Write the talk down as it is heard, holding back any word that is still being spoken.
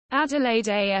Adelaide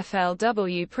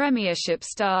AFLW Premiership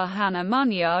star Hannah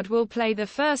Munyard will play the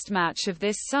first match of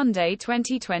this Sunday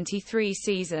 2023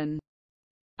 season.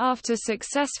 After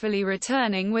successfully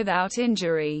returning without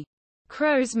injury,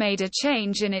 Crows made a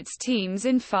change in its teams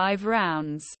in 5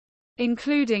 rounds,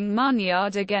 including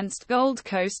Munyard against Gold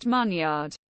Coast.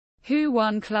 Munyard, who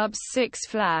won club's 6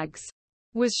 flags,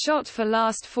 was shot for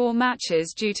last 4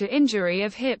 matches due to injury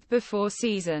of hip before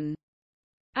season.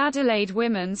 Adelaide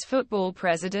women's football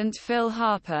president Phil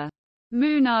Harper,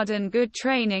 Munard'ın good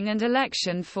training and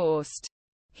election forced.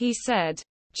 He said,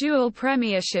 dual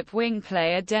premiership wing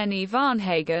player Deni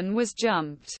Varnhagen was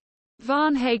jumped.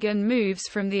 Varnhagen moves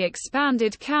from the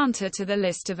expanded counter to the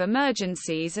list of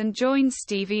emergencies and joins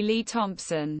Stevie-Lee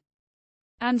Thompson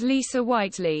and Lisa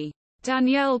Whiteley.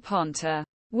 Danielle Ponter,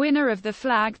 winner of the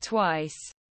flag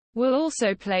twice, will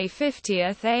also play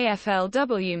 50th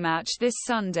AFLW match this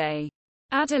Sunday.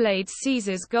 Adelaide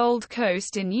seizes Gold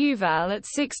Coast in Uval at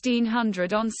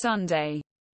 1600 on Sunday.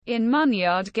 In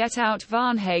Munyard get out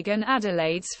Varnhagen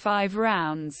Adelaide's 5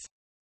 rounds.